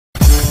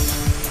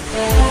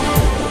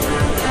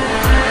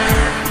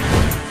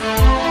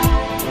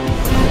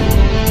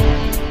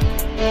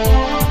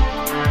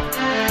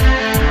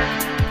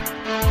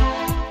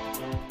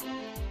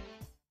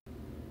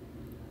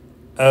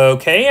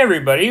Okay,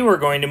 everybody, we're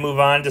going to move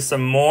on to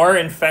some more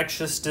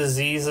infectious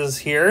diseases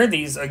here.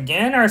 These,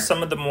 again, are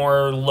some of the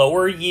more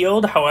lower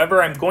yield.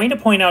 However, I'm going to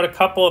point out a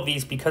couple of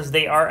these because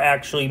they are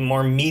actually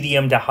more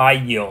medium to high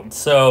yield.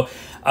 So,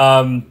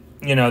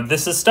 you know,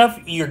 this is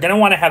stuff you're going to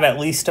want to have at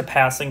least a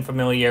passing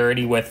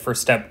familiarity with for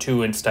step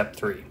 2 and step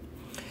 3.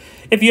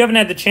 If you haven't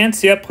had the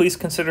chance yet, please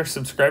consider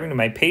subscribing to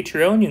my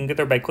Patreon. You can get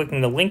there by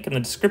clicking the link in the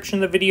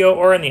description of the video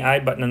or on the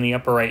I button in the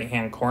upper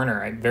right-hand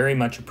corner. I very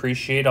much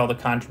appreciate all the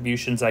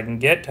contributions I can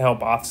get to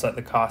help offset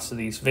the cost of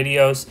these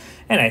videos,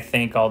 and I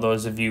thank all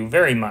those of you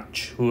very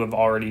much who have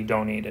already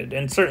donated.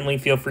 And certainly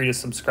feel free to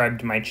subscribe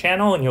to my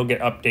channel, and you'll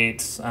get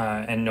updates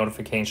and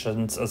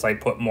notifications as I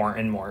put more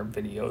and more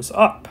videos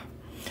up.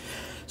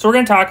 So we're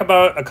going to talk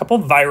about a couple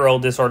viral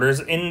disorders.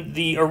 In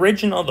the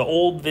original, the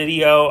old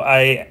video,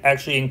 I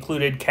actually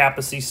included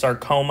Kaposi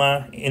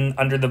sarcoma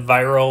under the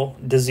viral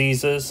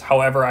diseases.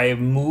 However, I have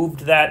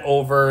moved that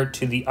over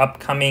to the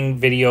upcoming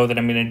video that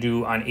I'm going to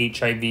do on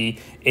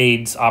HIV,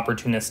 AIDS,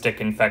 opportunistic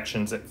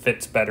infections. It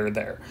fits better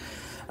there.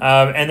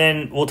 And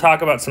then we'll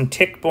talk about some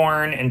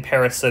tick-borne and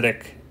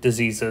parasitic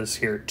diseases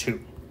here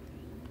too.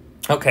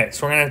 Okay,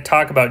 so we're going to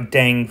talk about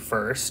dengue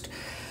first.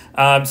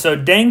 So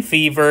dengue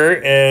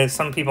fever,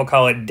 some people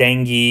call it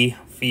dengue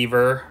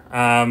fever.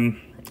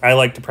 I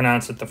like to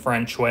pronounce it the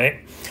French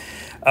way.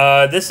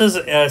 This is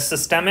a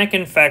systemic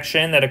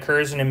infection that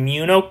occurs in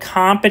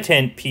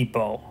immunocompetent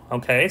people.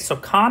 Okay, so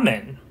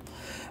common.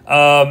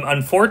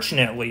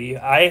 Unfortunately,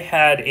 I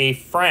had a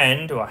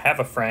friend, well, I have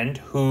a friend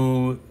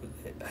who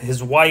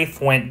his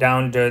wife went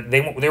down to, they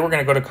were going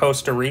to go to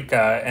Costa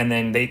Rica, and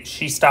then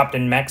she stopped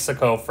in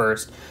Mexico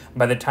first.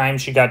 By the time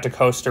she got to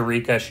Costa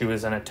Rica, she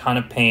was in a ton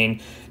of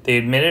pain. They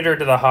admitted her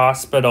to the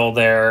hospital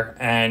there,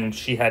 and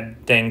she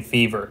had dengue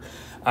fever.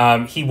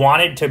 He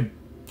wanted to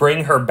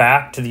bring her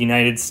back to the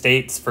United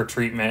States for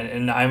treatment,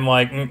 and I'm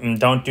like,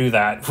 don't do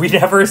that. We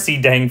never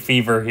see dengue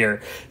fever here.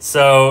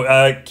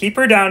 So keep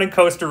her down in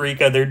Costa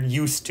Rica. They're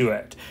used to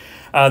it.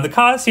 The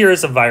cause here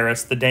is a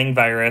virus, the dengue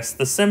virus.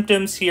 The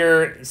symptoms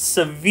here,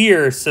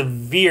 severe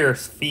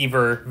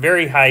fever,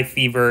 very high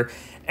fever,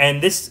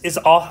 and this is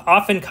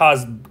often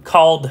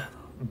called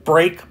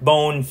break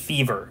bone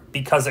fever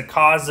because it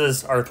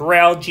causes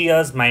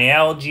arthralgias,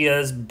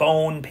 myalgias,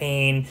 bone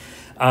pain.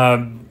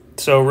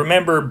 So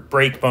remember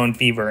break bone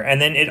fever.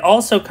 And then it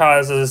also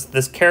causes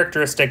this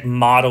characteristic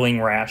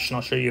mottling rash, and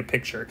I'll show you a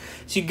picture.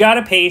 So you've got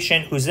a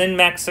patient who's in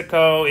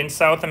Mexico, in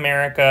South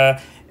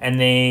America, and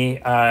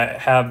they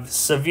have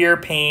severe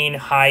pain,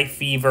 high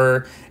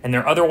fever, and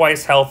they're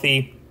otherwise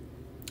healthy,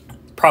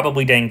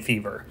 probably dengue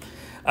fever.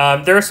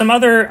 There are some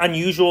other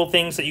unusual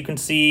things that you can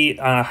see.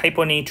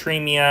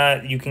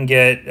 Hyponatremia, you can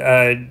get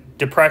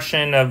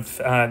depression of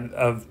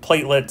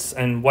platelets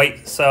and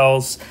white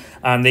cells.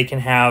 They can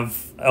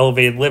have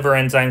elevated liver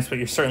enzymes, but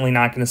you're certainly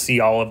not going to see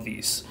all of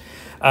these.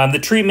 The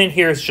treatment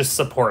here is just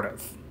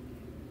supportive.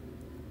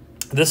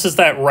 This is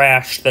that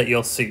rash that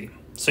you'll see.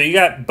 So you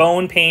got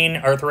bone pain,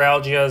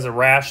 arthralgias, a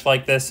rash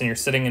like this, and you're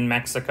sitting in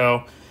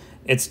Mexico.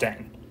 It's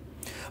dengue.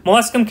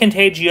 Molluscum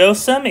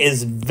contagiosum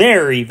is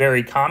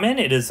very common.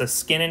 It is a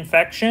skin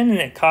infection, and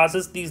it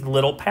causes these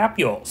little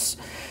papules.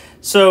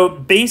 So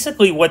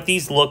basically what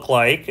these look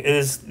like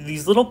is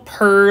these little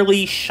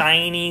pearly,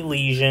 shiny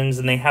lesions,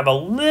 and they have a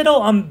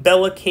little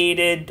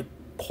umbilicated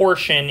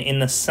portion in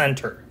the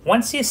center.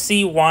 Once you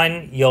see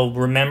one, you'll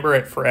remember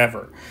it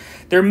forever.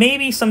 There may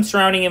be some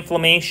surrounding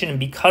inflammation, and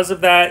because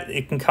of that,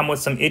 it can come with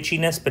some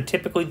itchiness, but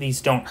typically these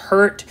don't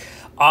hurt.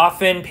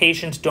 Often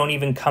patients don't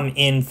even come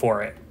in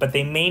for it, but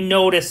they may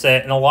notice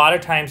it, and a lot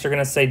of times they're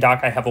going to say,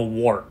 "Doc, I have a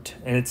wart."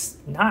 And it's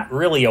not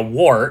really a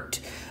wart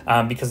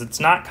because it's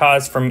not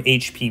caused from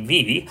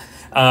HPV,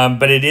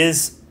 but it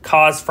is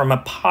caused from a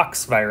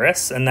pox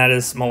virus, and that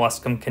is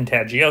Molluscum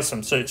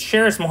contagiosum. So it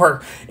shares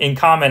more in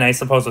common, I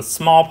suppose, with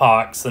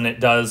smallpox than it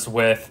does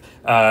with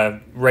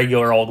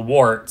regular old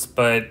warts.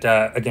 But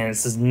again,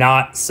 this is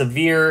not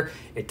severe.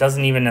 It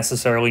doesn't even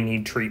necessarily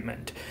need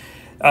treatment.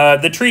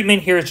 The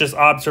treatment here is just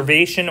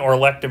observation or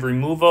elective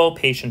removal,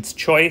 patient's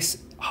choice.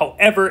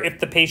 However, if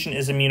the patient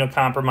is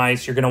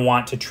immunocompromised, you're going to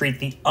want to treat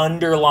the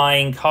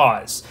underlying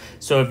cause.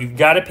 So if you've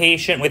got a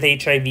patient with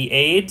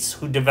HIV/AIDS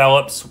who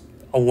develops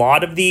a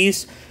lot of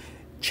these,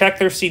 check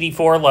their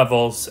CD4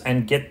 levels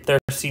and get their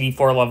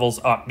CD4 levels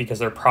up because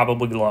they're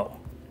probably low.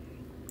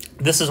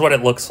 This is what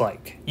it looks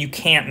like. You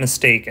can't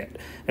mistake it.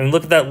 I mean,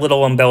 look at that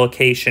little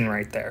umbilication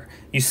right there.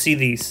 You see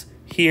these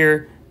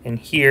here and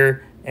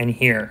here and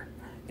here.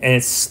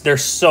 And they're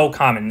so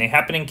common. They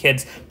happen in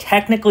kids.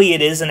 Technically,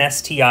 it is an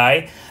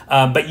STI,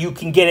 but you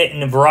can get it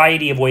in a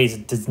variety of ways.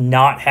 It does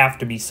not have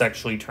to be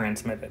sexually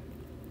transmitted.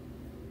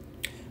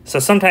 So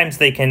sometimes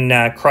they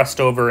can crust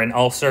over an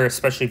ulcer,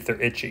 especially if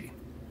they're itchy.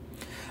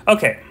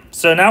 Okay,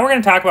 so now we're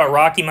going to talk about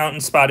Rocky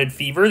Mountain spotted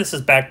fever. This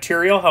is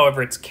bacterial,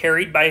 however, it's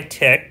carried by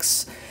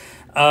ticks.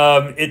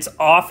 It's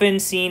often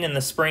seen in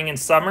the spring and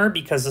summer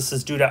because this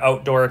is due to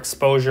outdoor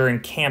exposure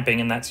and camping,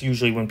 and that's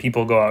usually when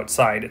people go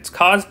outside. It's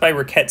caused by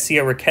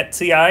Rickettsia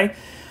rickettsii.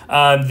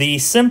 The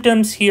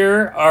symptoms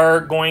here are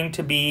going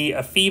to be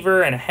a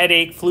fever and a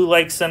headache,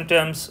 flu-like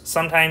symptoms.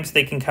 Sometimes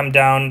they can come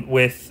down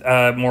with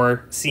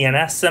more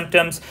CNS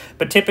symptoms,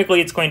 but typically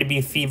it's going to be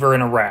a fever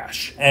and a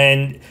rash.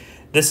 And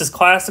this is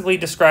classically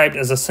described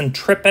as a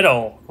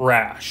centripetal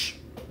rash.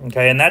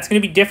 Okay, and that's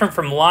going to be different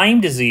from Lyme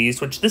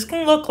disease, which this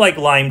can look like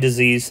Lyme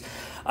disease.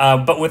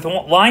 But with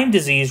Lyme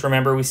disease,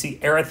 remember, we see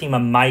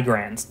erythema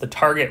migrans, the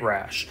target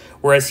rash.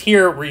 Whereas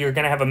here, where you're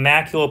going to have a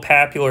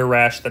maculopapular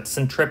rash that's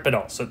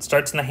centripetal. So it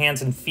starts in the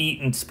hands and feet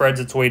and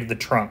spreads its way to the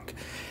trunk.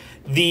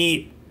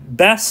 The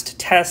best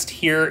test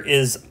here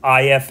is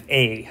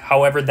IFA.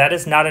 However, that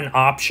is not an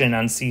option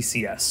on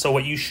CCS. So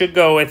what you should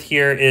go with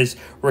here is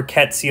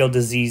rickettsial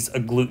disease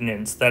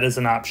agglutinins. That is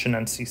an option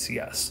on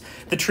CCS.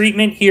 The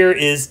treatment here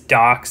is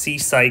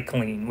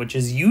doxycycline, which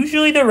is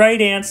usually the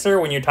right answer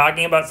when you're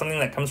talking about something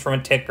that comes from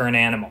a tick or an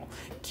animal.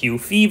 Q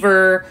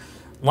fever,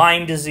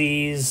 Lyme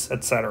disease,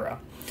 etc.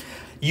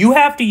 You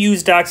have to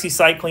use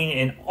doxycycline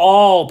in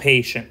all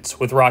patients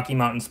with Rocky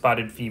Mountain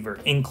spotted fever,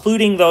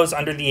 including those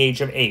under the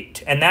age of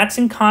 8. And that's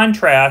in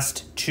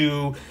contrast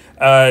to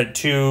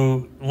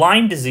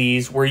Lyme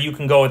disease, where you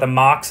can go with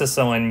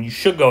amoxicillin. You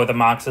should go with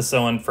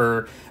amoxicillin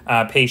for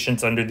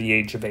patients under the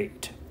age of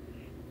 8.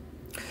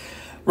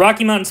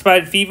 Rocky Mountain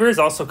spotted fever is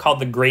also called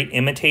the great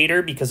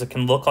imitator because it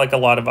can look like a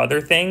lot of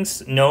other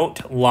things.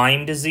 Note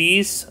Lyme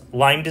disease.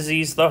 Lyme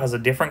disease, though, has a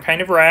different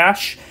kind of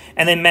rash.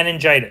 And then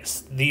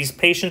meningitis. These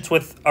patients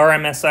with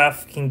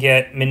RMSF can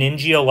get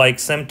meningeal-like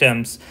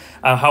symptoms.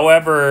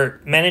 However,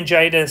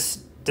 meningitis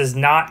does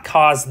not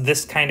cause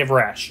this kind of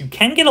rash. You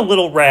can get a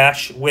little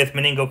rash with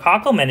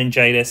meningococcal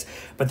meningitis,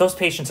 but those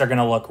patients are going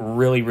to look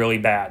really, really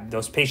bad.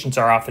 Those patients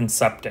are often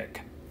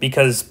septic,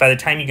 because by the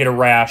time you get a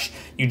rash,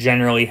 you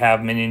generally have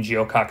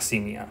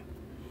meningiococcemia.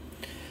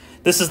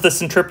 This is the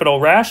centripetal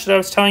rash that I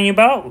was telling you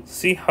about.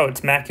 See how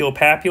it's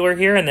maculopapular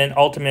here, and then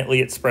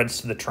ultimately it spreads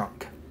to the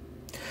trunk.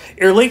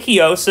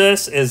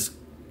 Ehrlichiosis is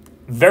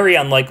very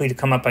unlikely to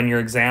come up on your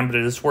exam, but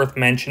it is worth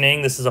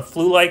mentioning. This is a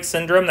flu-like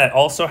syndrome that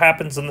also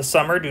happens in the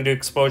summer due to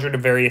exposure to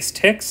various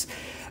ticks.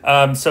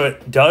 So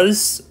it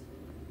does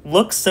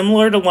look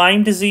similar to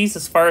Lyme disease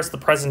as far as the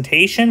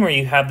presentation, where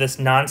you have this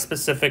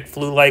nonspecific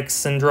flu-like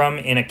syndrome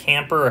in a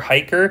camper or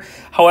hiker.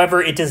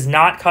 However, it does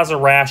not cause a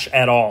rash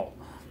at all.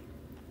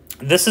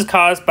 This is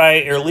caused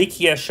by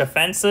Ehrlichia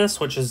schiefensis,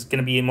 which is going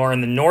to be more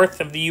in the north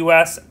of the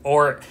U.S.,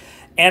 or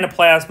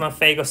Anaplasma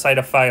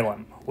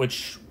phagocytophilum,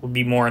 which would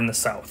be more in the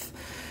south.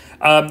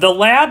 The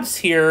labs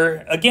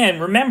here, again,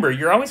 remember,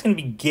 you're always going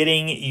to be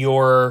getting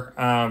your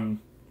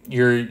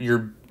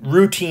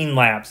routine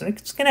labs, and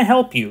it's going to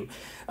help you.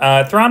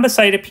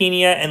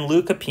 Thrombocytopenia and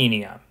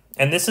leukopenia.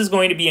 And this is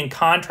going to be in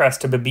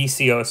contrast to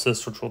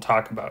babesiosis, which we'll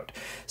talk about.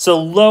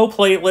 So low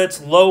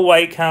platelets, low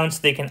white counts,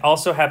 they can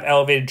also have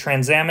elevated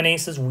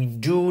transaminases. We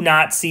do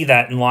not see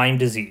that in Lyme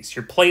disease.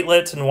 Your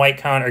platelets and white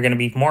count are going to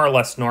be more or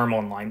less normal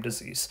in Lyme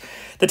disease.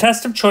 The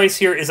test of choice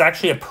here is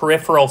actually a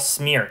peripheral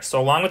smear. So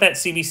along with that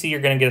CBC,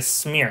 you're going to get a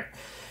smear.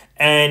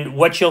 And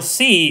what you'll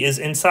see is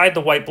inside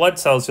the white blood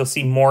cells, you'll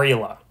see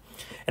morula.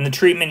 And the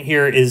treatment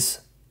here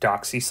is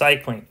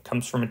doxycycline. It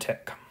comes from a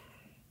tick.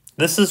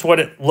 This is what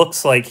it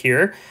looks like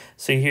here.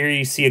 So here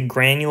you see a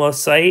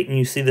granulocyte, and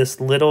you see this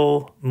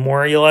little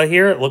morula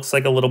here. It looks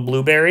like a little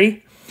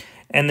blueberry.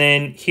 And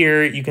then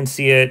here you can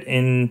see it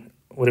in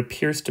what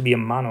appears to be a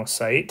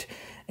monocyte,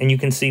 and you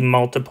can see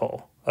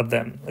multiple of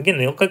them. Again,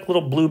 they look like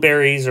little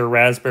blueberries or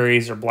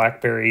raspberries or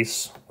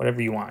blackberries,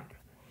 whatever you want.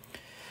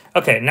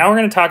 Okay, now we're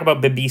going to talk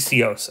about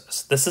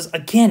babesiosis. This is,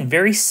 again,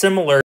 very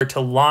similar to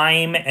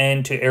Lyme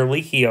and to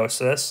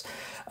Ehrlichiosis,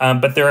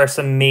 but there are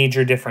some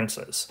major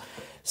differences.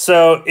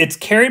 So it's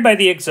carried by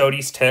the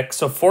Ixodes tick.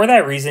 So for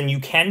that reason, you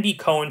can be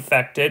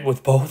co-infected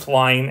with both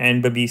Lyme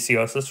and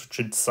babesiosis, which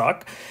would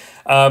suck.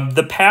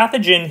 The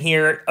pathogen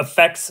here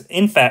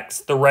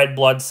infects the red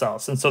blood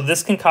cells, and so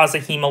this can cause a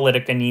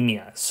hemolytic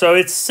anemia. So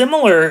it's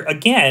similar,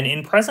 again,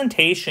 in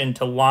presentation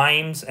to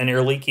Lyme's and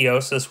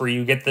Ehrlichiosis, where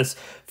you get this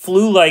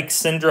flu-like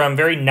syndrome,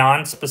 very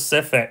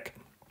nonspecific.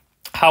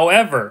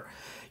 However,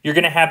 you're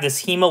going to have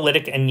this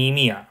hemolytic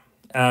anemia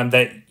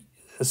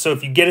So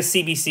if you get a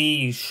CBC,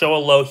 you show a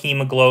low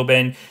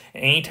hemoglobin.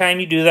 Anytime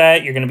you do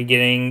that, you're going to be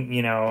getting,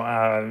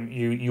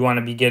 you want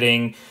to be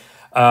getting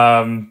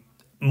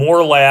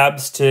more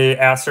labs to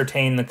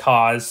ascertain the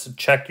cause,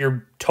 check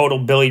your total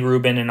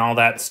bilirubin and all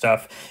that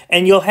stuff,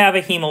 and you'll have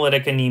a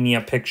hemolytic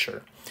anemia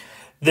picture.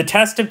 The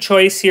test of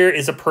choice here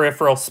is a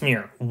peripheral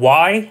smear.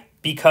 Why?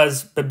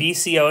 Because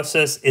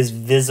babesiosis is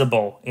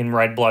visible in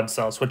red blood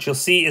cells. What you'll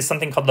see is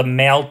something called the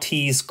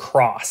Maltese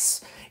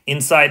cross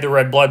inside the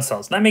red blood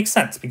cells. And that makes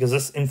sense because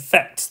this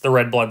infects the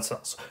red blood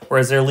cells,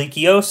 whereas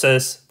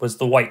Ehrlichiosis was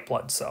the white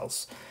blood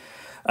cells.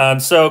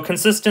 So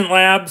consistent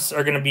labs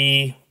are going to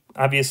be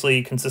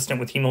obviously consistent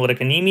with hemolytic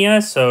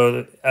anemia,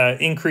 so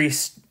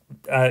increased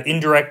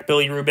indirect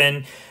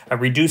bilirubin,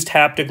 reduced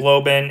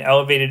haptoglobin,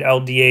 elevated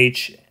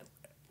LDH.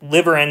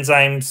 Liver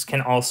enzymes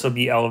can also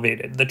be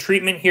elevated. The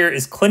treatment here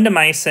is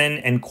clindamycin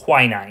and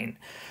quinine.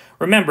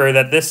 Remember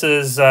that this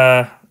is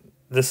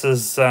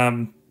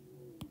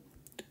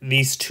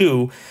these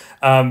two.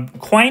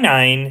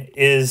 Quinine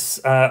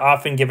is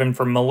often given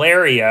for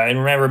malaria, and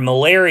remember,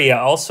 malaria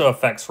also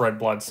affects red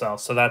blood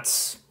cells, so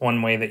that's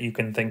one way that you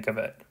can think of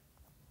it.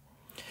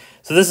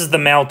 So this is the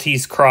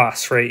Maltese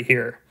cross right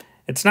here.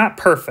 It's not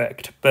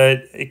perfect,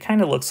 but it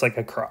kind of looks like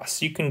a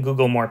cross. You can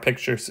Google more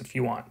pictures if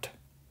you want.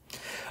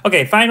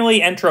 Okay, finally,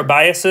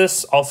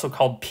 Enterobiasis, also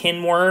called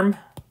pinworm.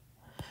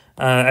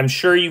 I'm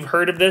sure you've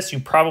heard of this. You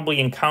probably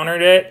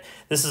encountered it.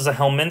 This is a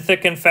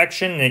helminthic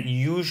infection, and it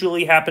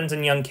usually happens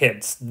in young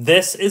kids.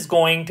 This is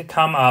going to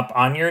come up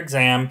on your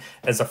exam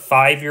as a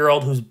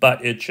 5-year-old whose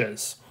butt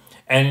itches.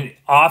 And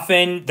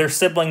often their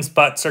siblings'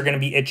 butts are going to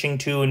be itching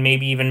too, and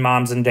maybe even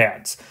moms and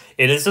dads.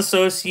 It is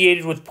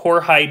associated with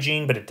poor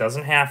hygiene, but it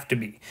doesn't have to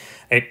be.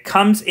 It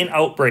comes in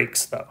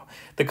outbreaks, though.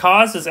 The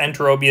cause is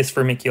Enterobius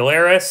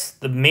vermicularis.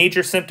 The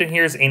major symptom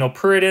here is anal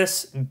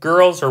pruritus.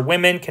 Girls or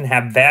women can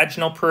have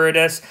vaginal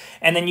pruritus,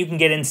 and then you can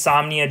get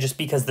insomnia just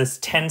because this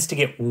tends to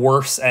get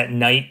worse at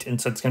night, and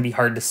so it's going to be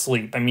hard to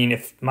sleep. I mean,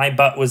 if my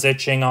butt was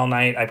itching all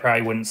night, I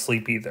probably wouldn't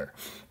sleep either.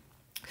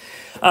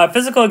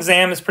 Physical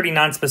exam is pretty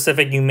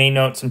nonspecific. You may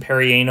note some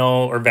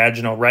perianal or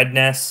vaginal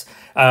redness.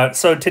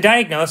 So to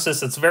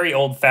diagnosis, it's very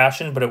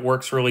old-fashioned, but it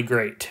works really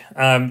great.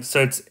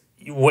 So it's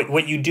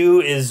what you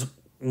do is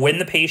when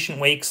the patient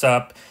wakes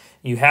up,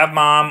 you have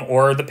mom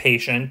or the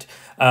patient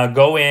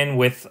go in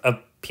with a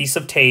piece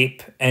of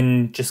tape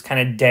and just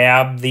kind of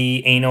dab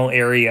the anal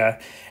area,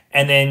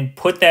 and then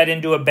put that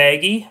into a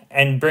baggie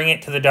and bring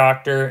it to the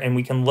doctor, and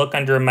we can look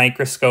under a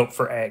microscope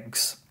for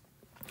eggs.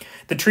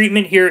 The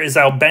treatment here is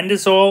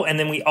albendazole, and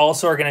then we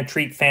also are going to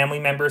treat family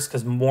members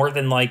because more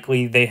than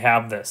likely they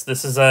have this.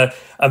 This is a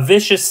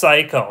vicious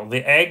cycle.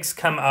 The eggs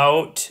come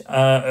out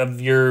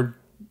of your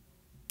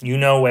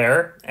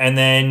you-know-where, and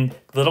then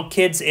little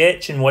kids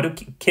itch, and what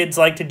do kids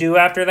like to do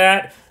after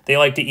that? They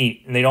like to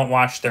eat, and they don't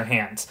wash their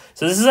hands.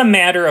 So this is a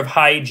matter of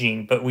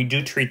hygiene, but we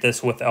do treat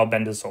this with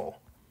albendazole.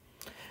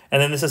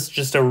 And then this is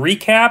just a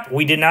recap.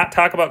 We did not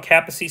talk about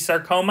Kaposi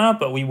sarcoma,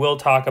 but we will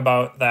talk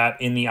about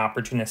that in the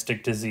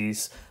opportunistic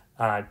disease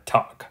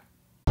talk.